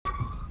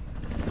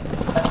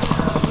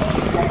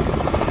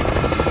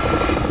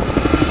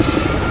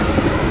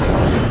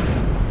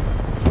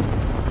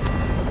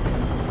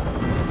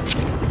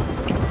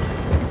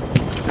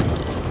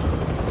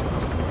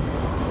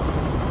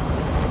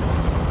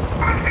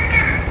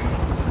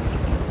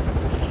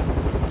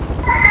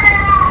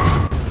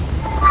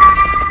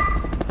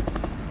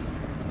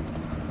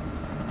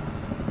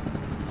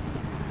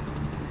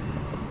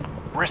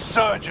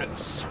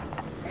Insurgents.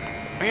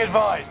 Be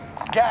advised,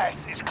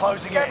 gas is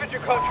closing in.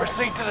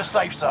 Proceed to the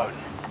safe zone.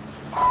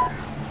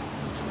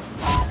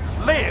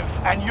 Liv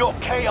and your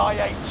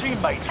KIA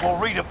teammates will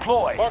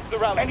redeploy.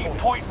 Any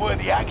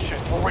point-worthy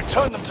action will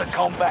return them to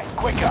combat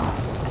quicker.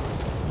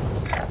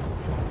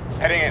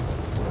 Heading in.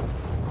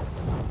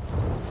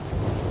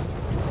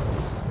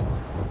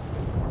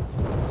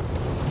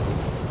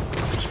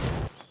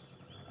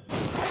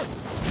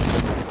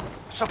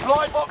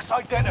 Supply box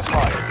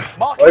identified.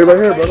 Mark Right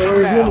here, brother.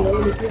 location Right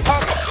now. here.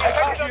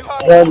 Execute all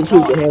Behind you,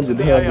 targets in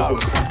the AO.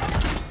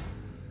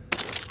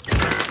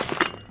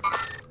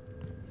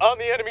 On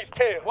the enemy's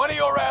tail. One of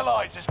your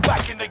allies is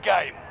back in the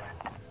game.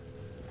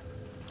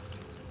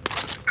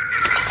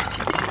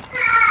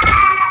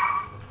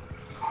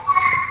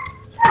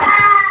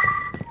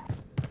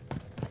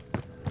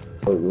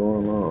 What's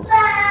going on?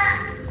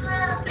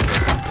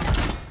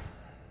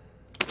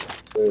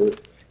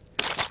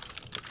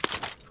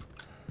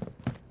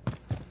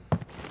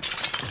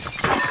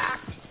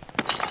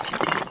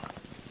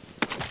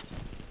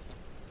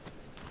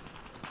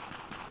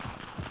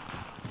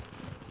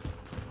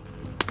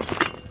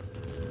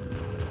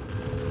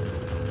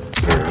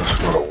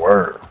 Let's go to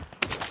work.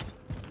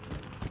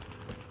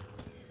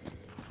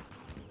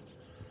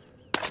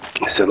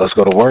 He said, let's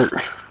go to work.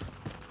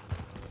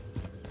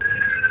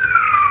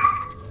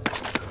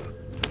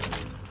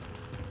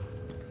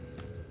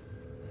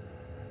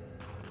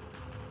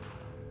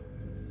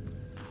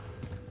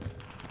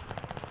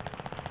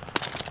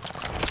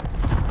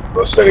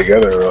 Let's stay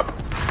together.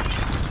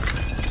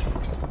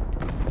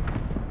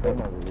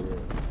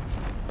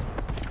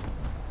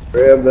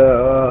 Grab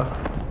that,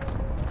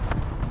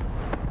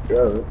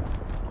 grab it.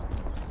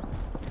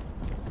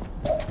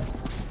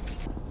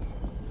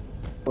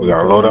 We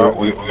got a loadout.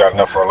 We got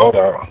enough for a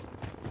loadout.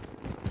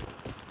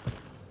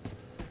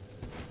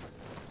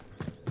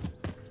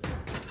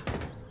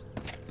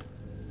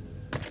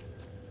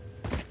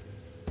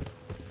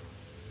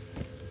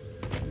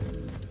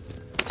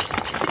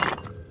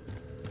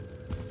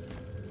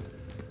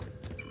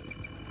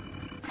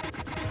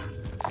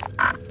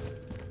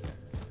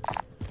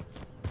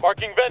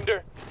 Marking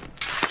vendor.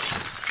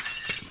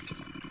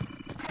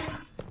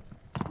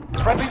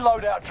 Friendly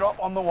loadout drop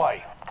on the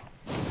way.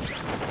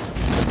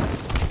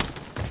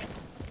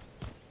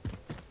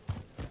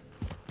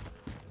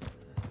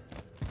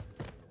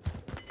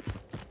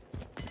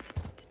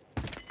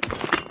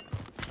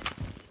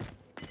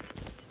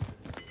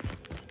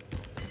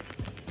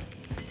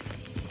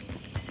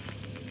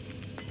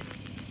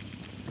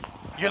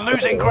 You're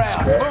losing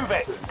ground. Move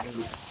it.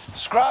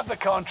 Scrap the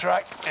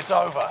contract. It's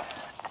over.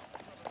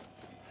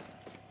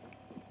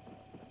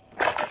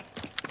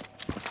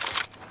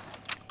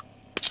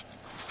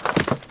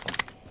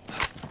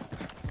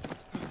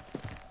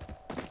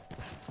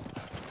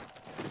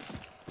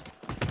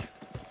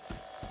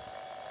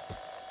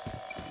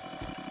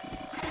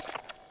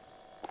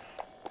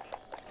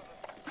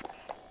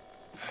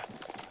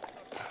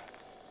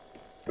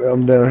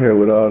 I'm down here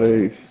with all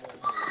these.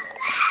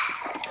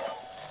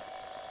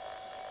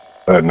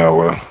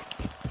 No,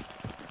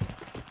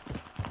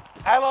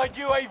 Allied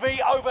UAV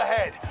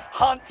overhead.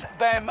 Hunt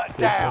them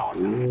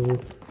down.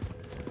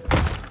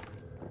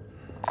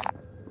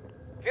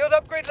 Field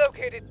upgrade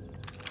located.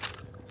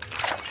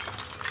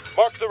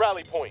 Mark the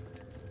rally point.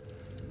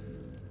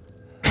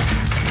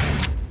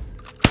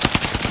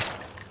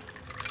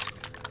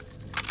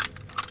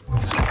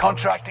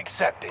 Contract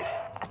accepted.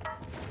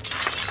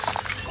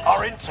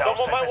 Our intel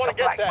says there's a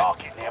black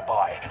market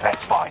nearby.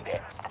 Let's find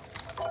it.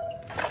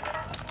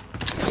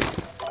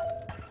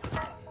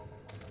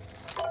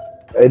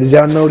 Hey, did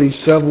y'all know these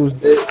shovels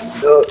dig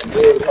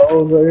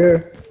holes right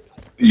here?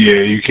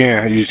 yeah, you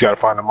can. You just gotta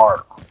find the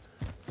mark.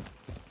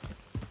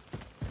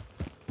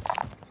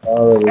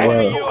 Already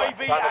Enemy got it.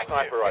 UAV Find a active.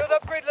 sniper rifle. Field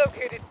upgrade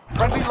located.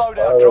 Friendly loadout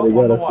Already drop on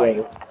got the a way.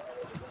 shovel.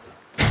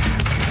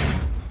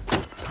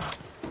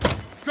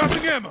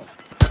 Dropping ammo.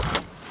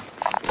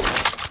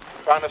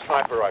 Found a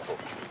sniper rifle.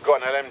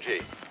 Got an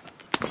LMG.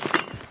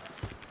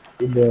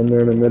 We're down there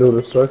in the middle of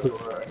the circle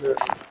right here.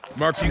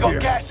 Marks You in got gear.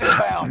 gas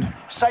inbound.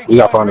 Safe We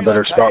gotta zone find a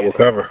better spot with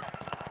relocated. cover.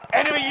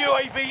 Enemy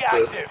UAV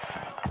active.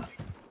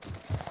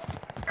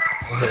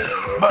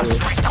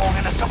 Mercenaries called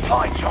in a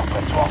supply chopper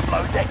to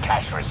offload their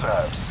cash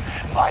reserves.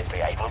 Might be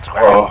able to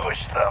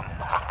ambush them.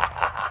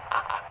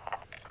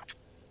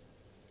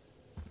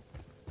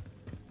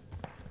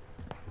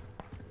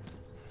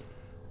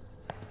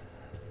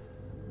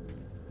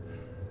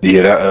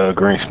 Yeah, that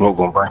green smoke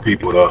gonna bring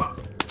people though.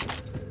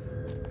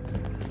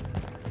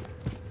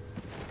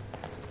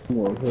 Come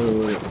on,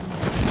 here.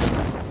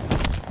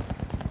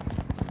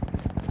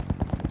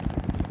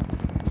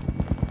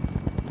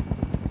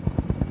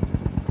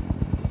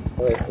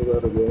 Alright, we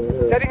gotta go in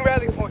here. Setting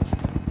rally point.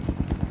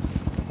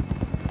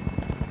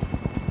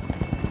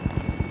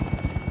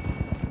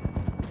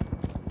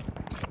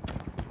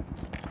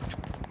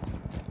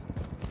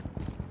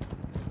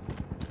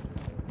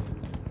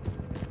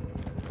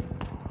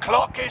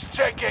 Clock is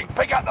ticking.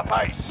 Pick up the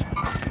pace.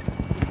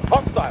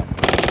 Hostile.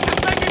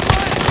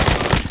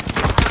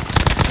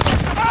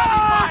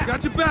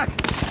 Got your back.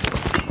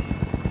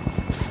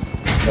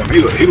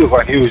 He looked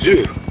like he was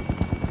you.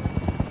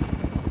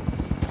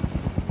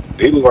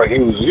 He looked like he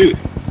was you.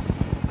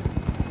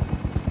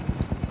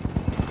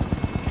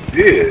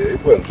 Yeah, he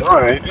wasn't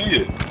trying, he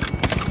did.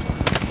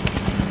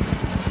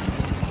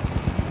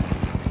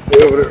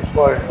 They over there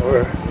fighting.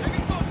 Where?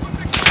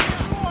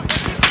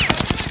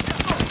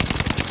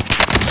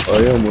 Oh,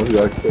 he almost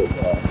got killed.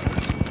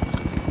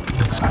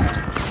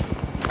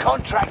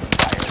 Contract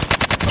failed.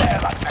 There,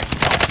 like next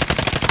time.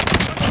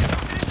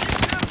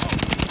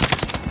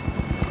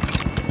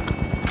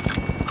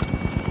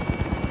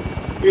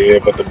 Yeah,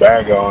 but the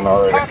bag on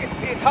already. Target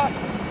is hot.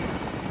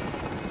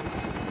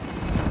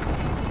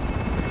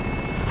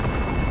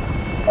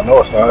 I know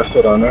it's not. It's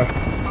still down there.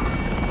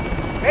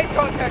 Make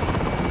contact.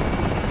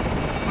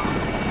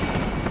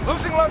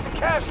 Losing lots of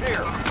cash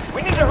here.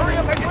 We need to hurry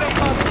up and get that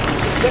positive.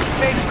 This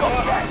thing's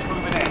got gas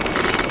moving in.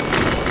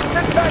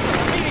 Send back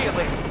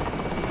immediately.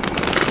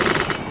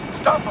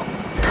 Stop them.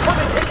 Before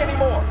they take any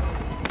more.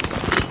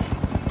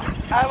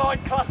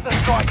 Allied cluster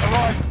strike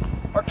arrived.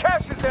 Our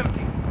cache is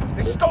empty.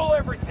 They stole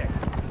everything.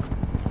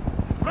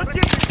 Let's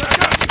get you back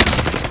up.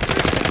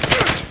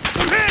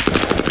 Some hit.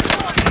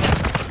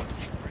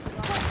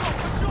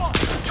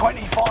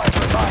 25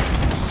 remain.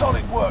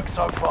 Solid work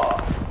so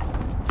far.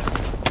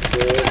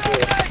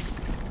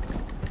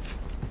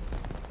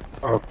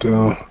 Up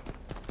down.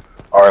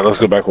 Alright, let's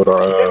go back with our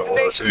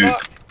Destination two.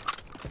 locked.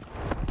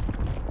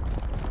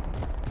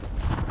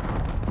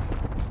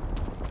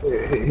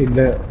 He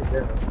down.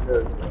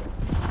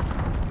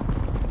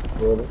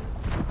 Brother.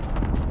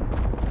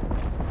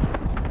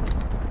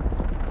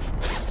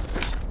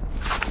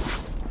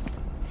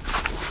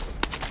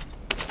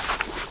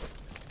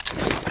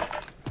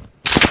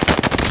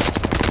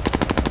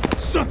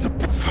 Sons of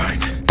fine.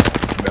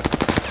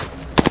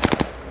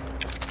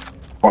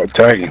 Oh,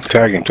 tag him.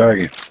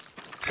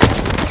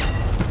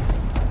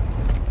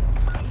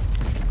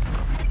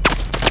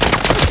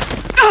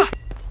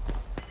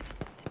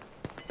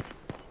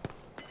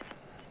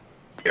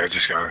 Yeah, I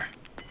just got her.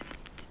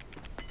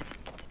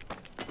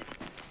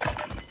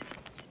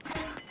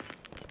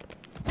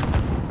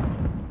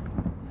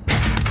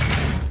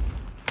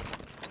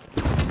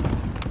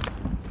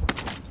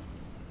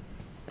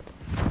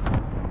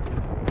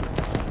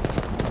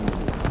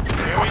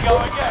 Here we go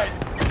again.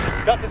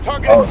 Got the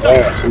target Oh, in sight.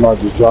 damn,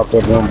 somebody just dropped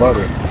up one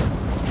butter.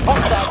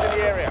 Hostiles in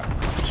the area.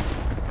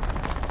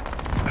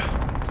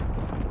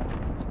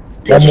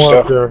 You got your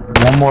stuff? there.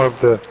 One more up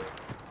there.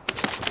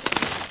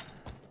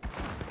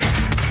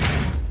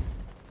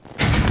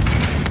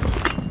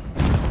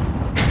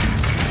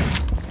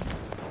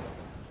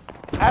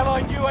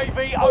 Allied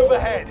UAV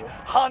overhead.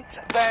 Hunt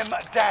them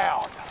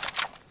down.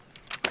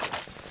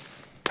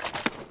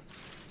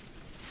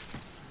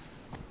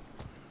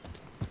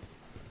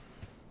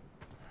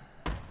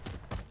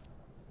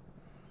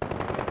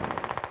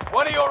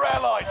 One of your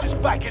allies is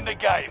back in the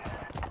game.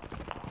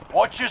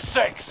 Watch your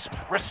six.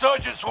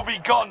 Resurgence will be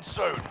gone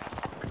soon.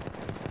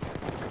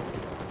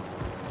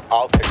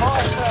 I'll take Fire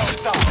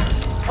sales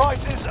done.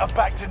 Prices are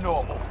back to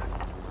normal.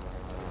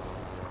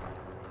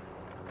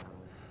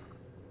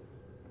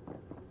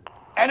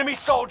 Enemy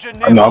soldier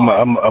nearby. No,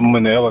 I'm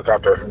in the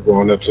helicopter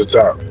going up to the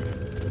top.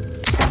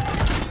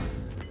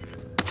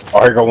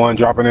 Oh, here go one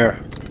dropping there.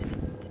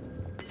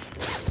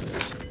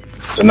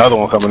 There's another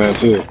one coming in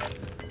too.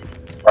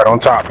 Right on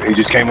top. He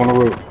just came on the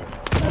roof.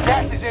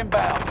 Gas is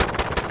inbound.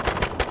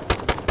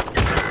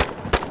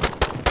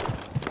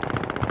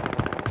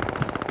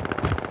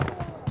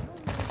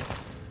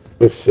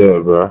 Good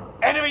shit, bro.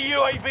 Enemy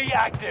UAV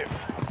active.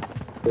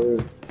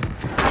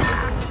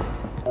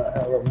 I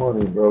have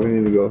money, bro. We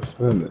need to go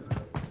spend it.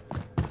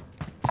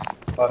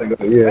 About to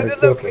go, yeah. Send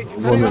it locate.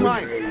 Setting a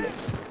mine.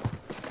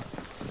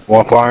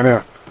 One flying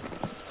there.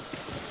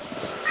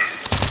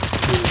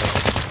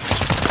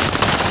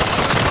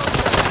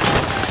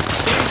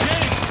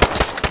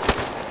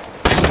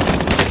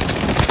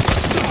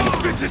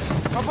 Bitches.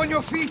 Up on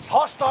your feet.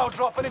 Hostile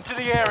dropping into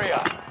the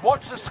area.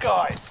 Watch the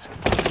skies.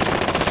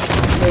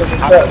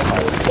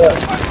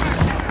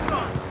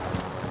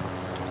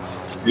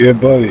 Yeah,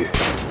 buddy.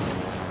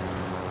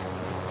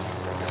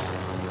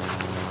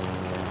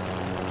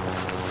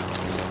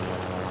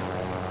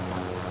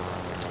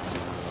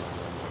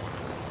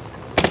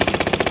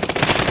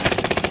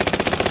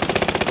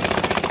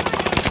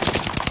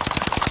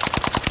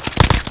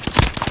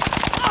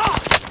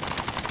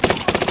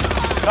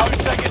 No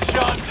second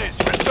chances.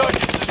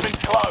 Resurgence has been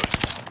closed.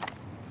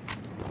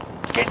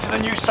 Get to the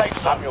new safe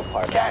zone.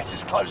 Gas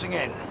is closing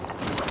in.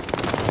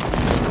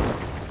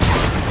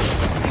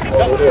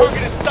 Got the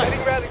target in sight.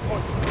 Heading rally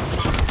point.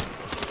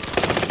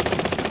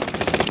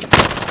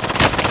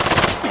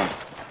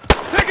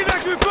 Taking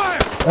active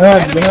fire.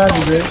 Enemy Behind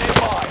you, soldier bitch.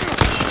 nearby.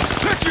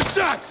 Check your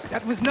shots.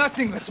 That was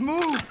nothing. Let's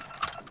move.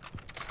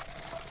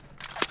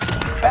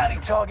 Bounty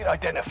target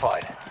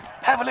identified.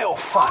 Have a little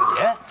fun,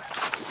 yeah?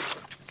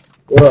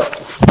 What up?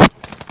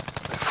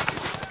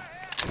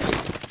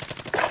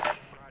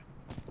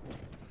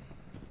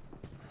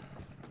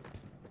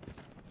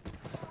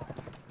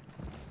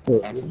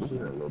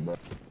 What?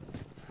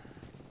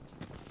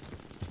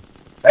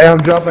 Hey, I'm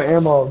dropping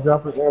ammo. I'm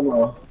dropping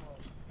ammo.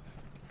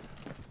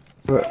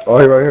 Oh,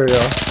 he right here,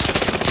 y'all.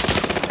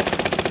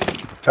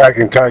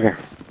 Tagging.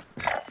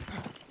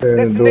 There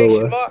in the Destination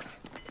doorway. marked.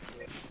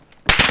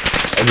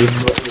 I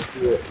just looked to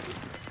see it.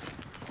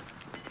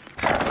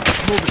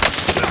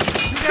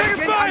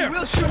 Taking fire!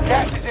 We'll shoot.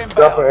 Gas is inbound.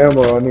 Dropping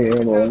ammo. I need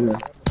ammo in here.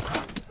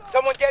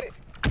 Someone get it.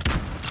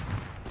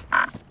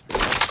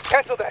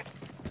 Cancel that.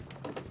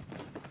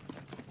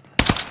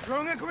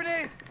 Throwing a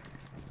grenade.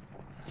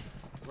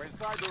 We're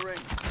inside the ring.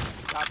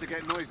 About to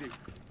get noisy.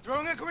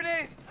 Throwing a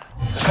grenade.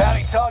 The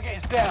bounty target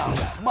is down.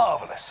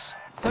 Marvelous.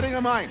 Setting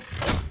a mine.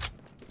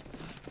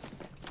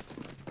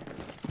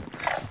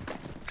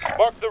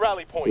 Mark the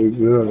rally point. We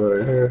good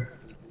right here.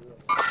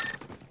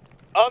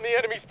 On the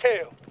enemy's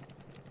tail.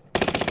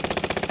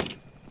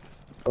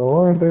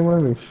 Oh, why ain't they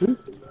letting me shoot?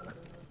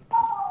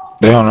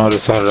 They on the other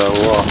side of that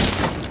wall.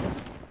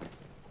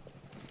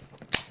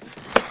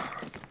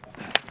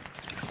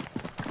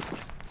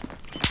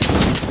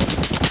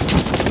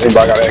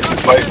 Anybody got an exit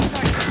plate?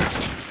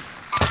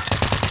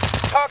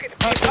 Target.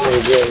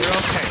 You're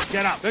okay.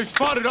 Get out. They've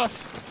spotted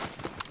us.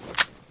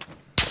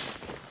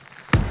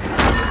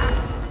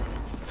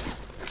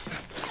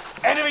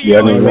 Enemy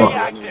Yeah, no, UAV no.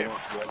 active.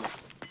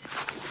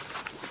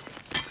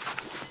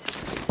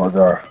 Oh my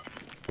god.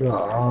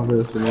 All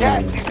this and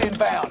Gas is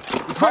inbound.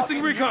 Requesting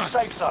Marking recon. new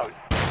safe zone.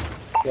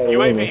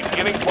 UAV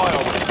beginning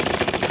flyover.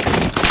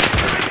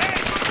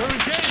 They're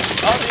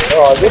engaged.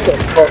 Oh, get the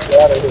fuck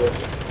out of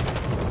here.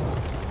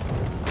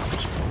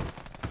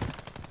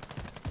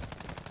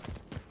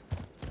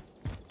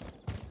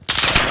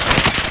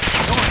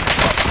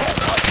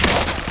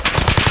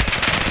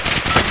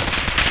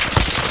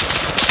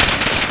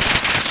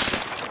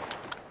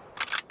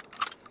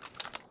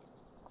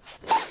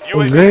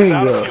 UAV There is you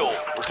out go. of fuel.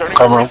 Returning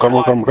Come to on.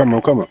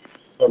 resupply.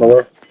 Don't know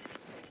where.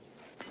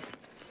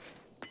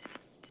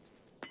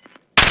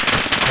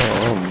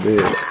 Oh, I'm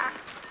dead.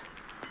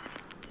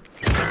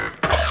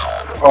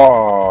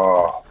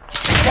 Oh.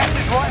 Gas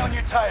is right on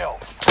your tail.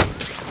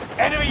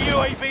 Enemy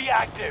UAV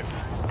active.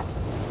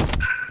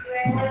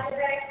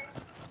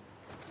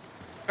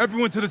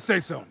 Everyone to the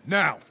safe zone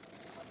now.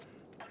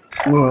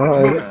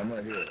 Alright.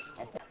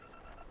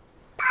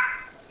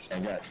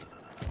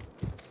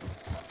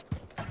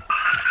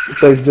 It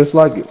tastes just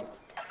like it.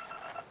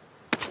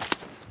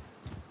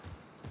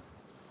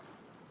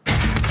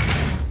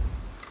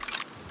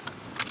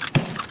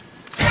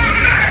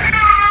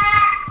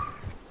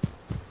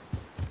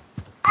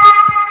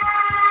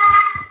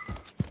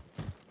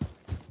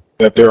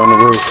 Up there on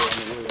the roof.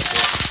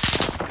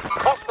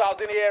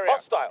 Hostiles in the area.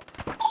 Hostile.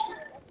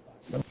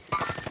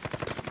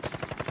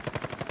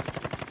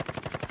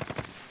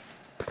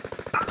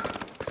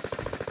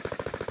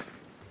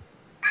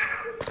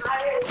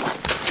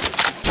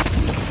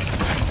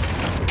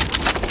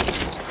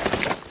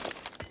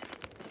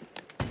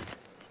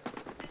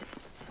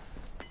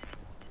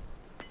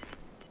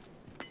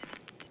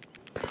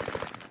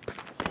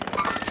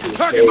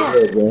 Target mark.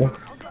 Yeah, man.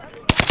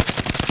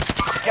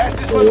 Gas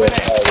is moving in.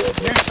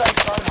 New safe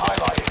zone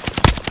highlighted.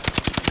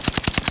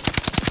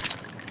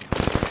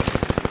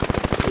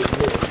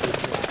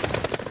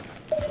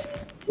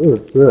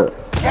 What's that?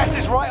 Gas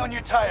is right on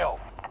your tail.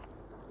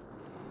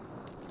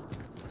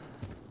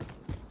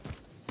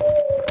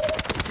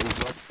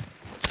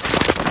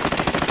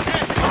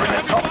 You're in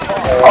the top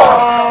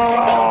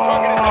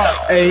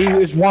 5. Hey,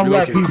 it's one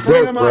left. okay? He's Setting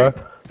broke, him up.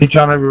 bro. He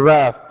trying to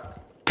revive.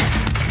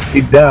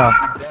 He's down.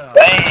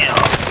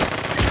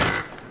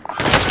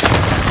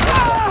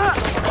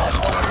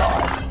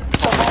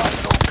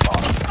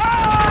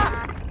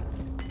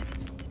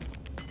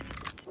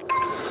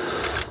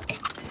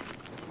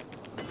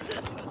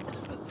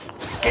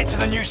 Get to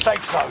the new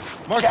safe zone.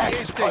 Gas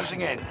is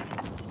closing in.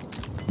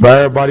 Bring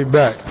everybody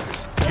back.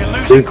 You're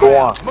losing 2 for 1.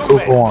 ground. 2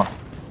 Move for it. 1.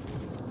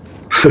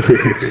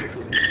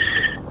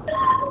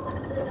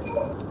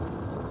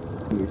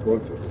 It's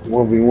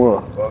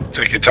 1v1.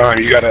 Take your time.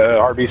 You got a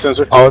RB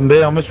sensor? Oh,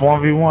 damn, it's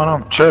 1v1.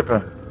 I'm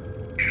tripping.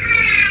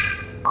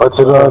 What's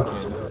it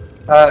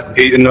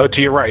no,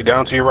 to your right.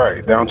 Down to your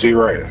right. Down to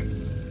your right.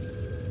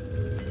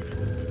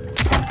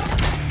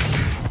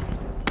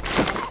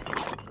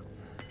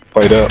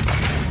 Played up.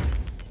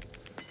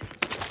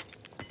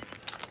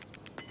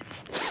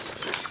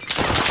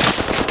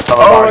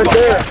 Oh, right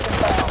there.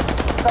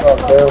 Oh,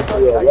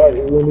 damn, yeah, right.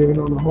 It wasn't even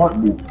on the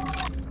heartbeat.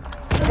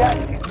 Gas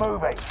is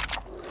moving.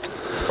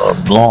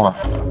 Blowing.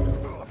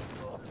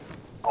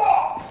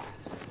 Oh,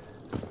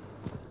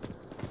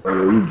 yeah,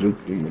 you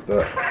juked him with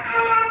that.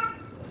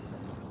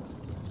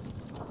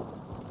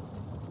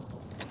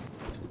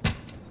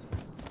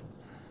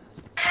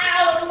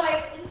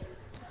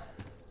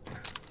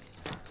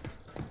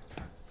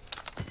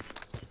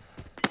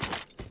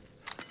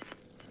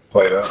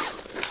 Played up.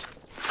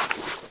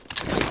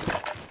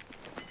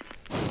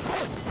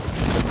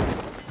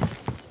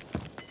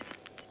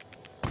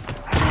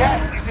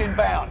 Gas is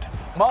inbound.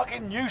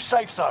 Marking new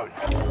safe zone.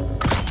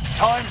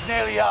 Time's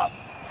nearly up.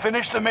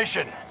 Finish the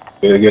mission.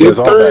 Yeah, get us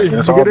all back. Get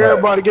us all Get back.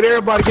 everybody, get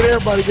everybody, get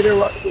everybody, get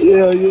everybody.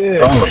 Yeah,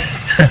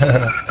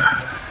 yeah.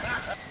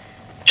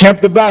 Camp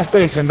the buy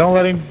station. Don't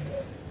let him.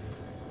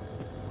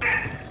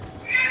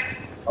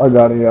 I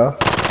got it, y'all.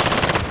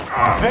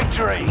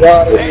 Victory!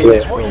 Got it.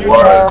 This is what you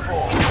Wow. trained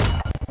for.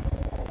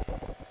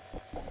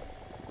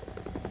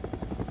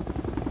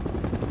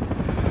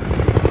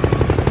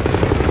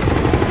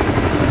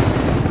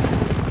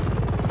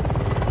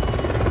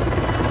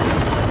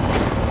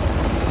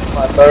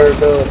 My third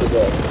bill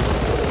today.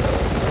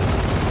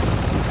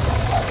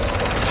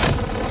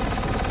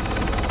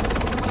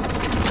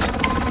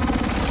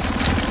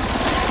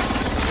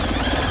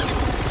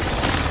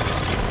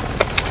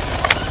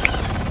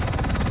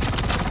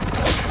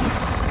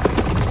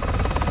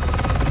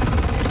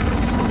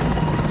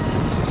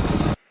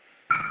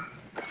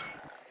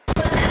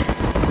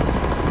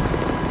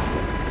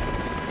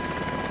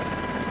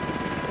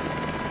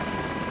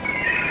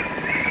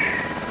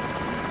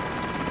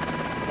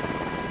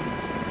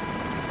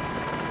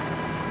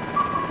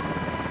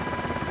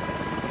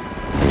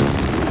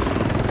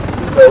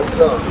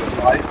 So,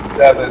 like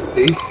 7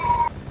 piece.